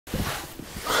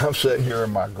I'm sitting here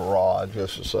in my garage.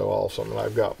 This is so awesome. And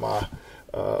I've got my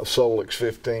Solix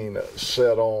 15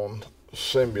 set on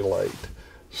simulate.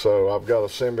 So I've got a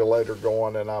simulator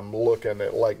going and I'm looking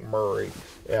at Lake Murray.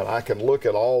 And I can look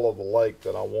at all of the lake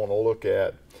that I want to look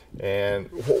at. And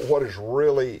what is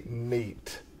really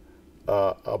neat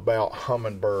about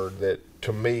Humminbird, that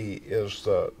to me is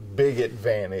the big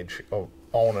advantage of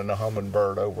owning a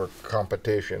Humminbird over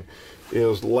competition,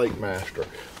 is Lakemaster.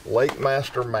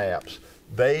 Lakemaster maps,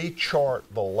 they chart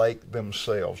the lake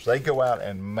themselves. They go out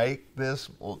and make this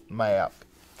map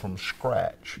from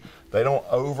scratch. They don't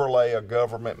overlay a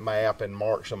government map and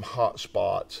mark some hot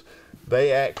spots.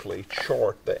 They actually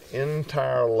chart the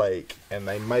entire lake and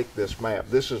they make this map.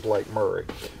 This is Lake Murray.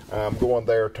 I'm going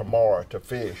there tomorrow to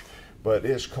fish, but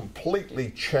it's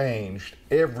completely changed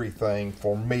everything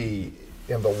for me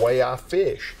in the way I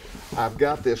fish. I've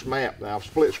got this map now,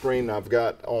 split screen. I've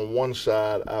got on one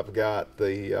side, I've got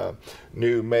the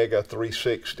new Mega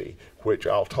 360, which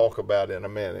I'll talk about in a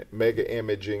minute, Mega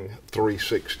Imaging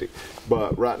 360.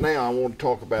 But right now I want to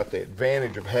talk about the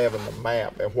advantage of having the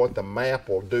map and what the map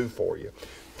will do for you.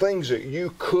 Things that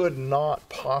you could not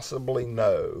possibly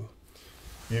know,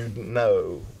 you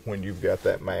know when you've got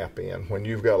that map in. When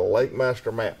you've got a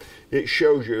Lakemaster map, it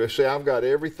shows you. See, I've got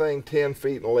everything 10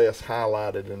 feet and less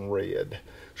highlighted in red,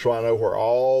 so I know where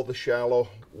all the shallow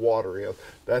water is.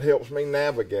 That helps me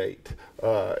navigate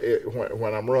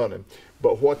when I'm running.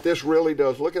 But what this really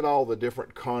does, look at all the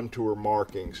different contour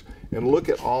markings and look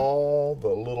at all the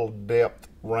little depth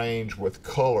range with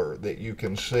color that you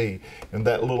can see in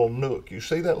that little nook. You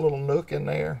see that little nook in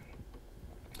there?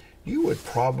 You would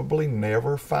probably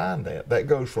never find that. That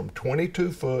goes from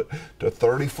 22 foot to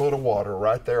 30 foot of water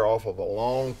right there off of a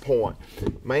long point.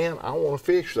 Man, I want to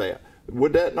fish that.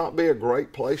 Would that not be a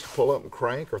great place to pull up and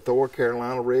crank or throw a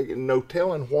Carolina rig? And no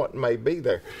telling what may be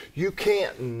there. You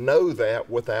can't know that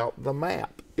without the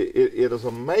map. It is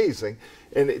amazing.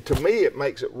 And to me, it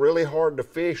makes it really hard to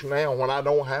fish now when I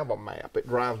don't have a map. It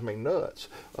drives me nuts.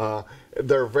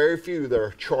 There are very few that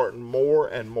are charting more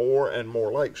and more and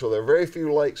more lakes. So there are very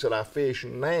few lakes that I fish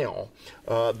now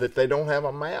that they don't have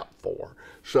a map for.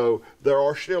 So there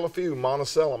are still a few.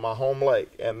 Monticello, my home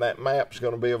lake, and that map's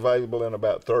going to be available in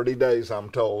about 30 days, I'm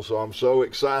told. So I'm so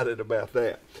excited about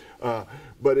that.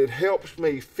 But it helps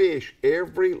me fish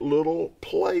every little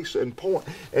place and point.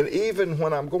 And even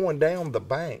when I'm going down the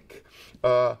bank,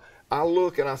 I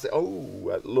look and I say, oh,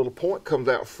 that little point comes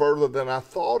out further than I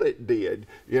thought it did,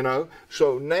 you know.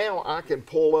 So now I can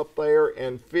pull up there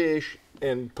and fish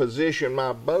and position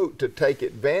my boat to take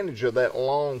advantage of that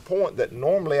long point that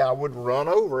normally I would run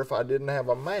over if I didn't have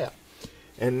a map.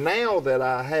 And now that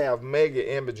I have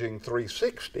Mega Imaging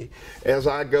 360, as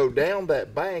I go down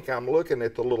that bank, I'm looking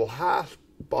at the little high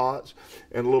spots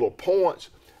and little points.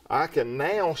 I can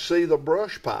now see the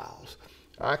brush piles.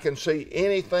 I can see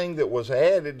anything that was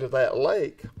added to that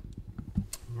lake.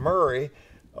 Murray,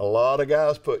 a lot of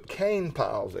guys put cane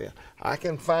piles in. I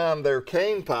can find their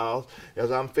cane piles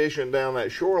as I'm fishing down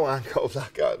that shoreline because I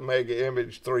got Mega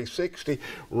Image 360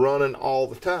 running all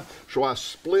the time. So I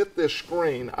split this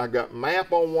screen. I got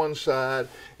map on one side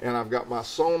and I've got my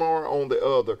sonar on the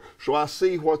other. So I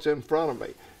see what's in front of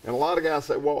me. And a lot of guys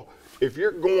say, well, if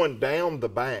you're going down the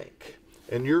bank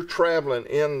and you're traveling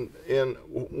in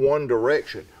one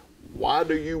direction, why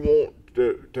do you want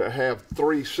to have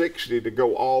 360 to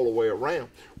go all the way around?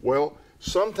 Well,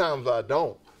 sometimes I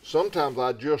don't. Sometimes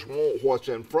I just want what's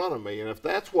in front of me, and if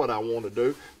that's what I want to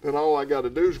do, then all I got to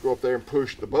do is go up there and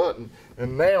push the button.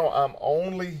 And now I'm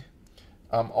only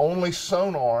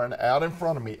sonaring out in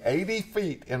front of me, 80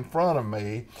 feet in front of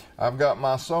me. I've got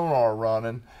my sonar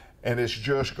running, and it's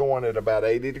just going at about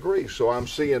 80 degrees. So I'm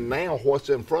seeing now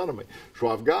what's in front of me. So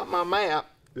I've got my map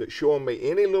that's showing me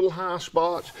any little high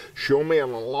spots, showing me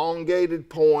an elongated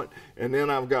point, and then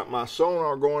I've got my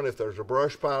sonar going. If there's a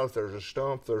brush pile, if there's a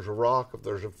stump, if there's a rock, if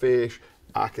there's a fish,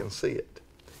 I can see it.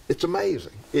 It's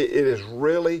amazing. It has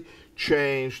really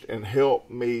changed and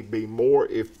helped me be more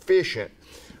efficient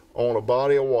on a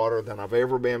body of water than I've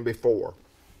ever been before.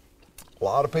 A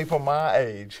lot of people my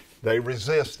age, they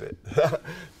resist it.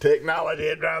 Technology,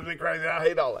 it drives me crazy. I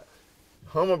hate all that.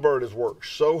 Humminbird has worked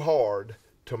so hard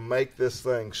to make this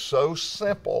thing so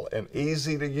simple and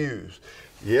easy to use.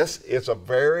 Yes, it's a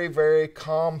very, very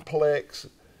complex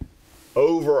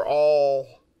overall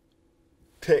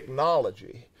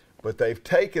technology, but they've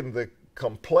taken the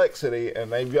complexity and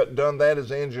they've done that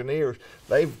as engineers.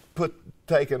 They've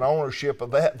taken ownership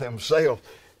of that themselves,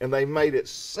 and they made it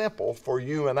simple for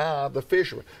you and I, the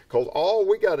fishermen. Because all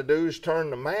we got to do is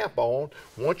turn the map on.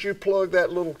 Once you plug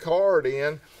that little card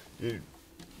in, you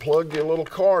plug your little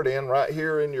card in right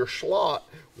here in your slot.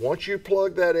 Once you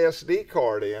plug that SD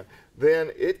card in,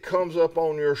 then it comes up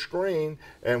on your screen,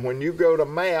 and when you go to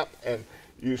map and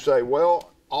you say,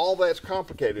 well, all that's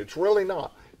complicated. It's really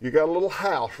not. You got a little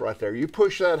house right there. You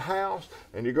push that house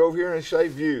and you go over here and say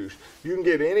views. You can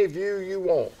get any view you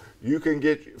want. You can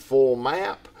get full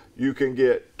map. You can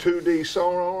get 2D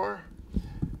sonar.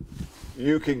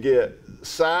 You can get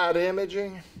side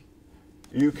imaging.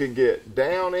 You can get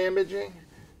down imaging.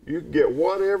 You can get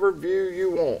whatever view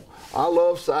you want. I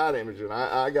love side imaging.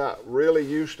 I got really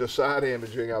used to side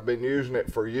imaging. I've been using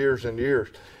it for years and years.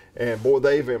 And boy,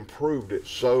 they've improved it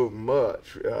so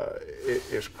much.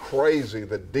 It's crazy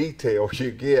the detail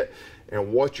you get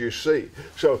and what you see.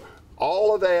 So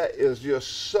all of that is just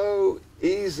so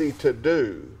easy to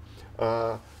do.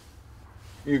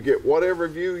 You get whatever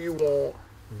view you want.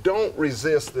 Don't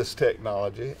resist this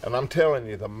technology, and I'm telling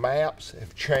you, the maps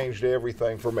have changed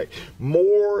everything for me.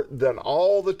 More than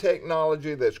all the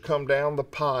technology that's come down the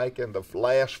pike in the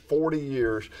last 40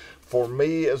 years, for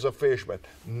me as a fisherman,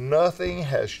 nothing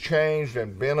has changed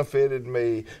and benefited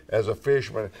me as a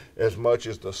fisherman as much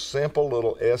as the simple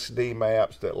little SD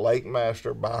maps that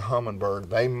Lakemaster by Humminbird.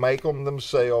 They make them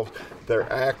themselves.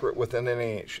 They're accurate within an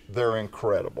inch. They're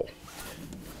incredible.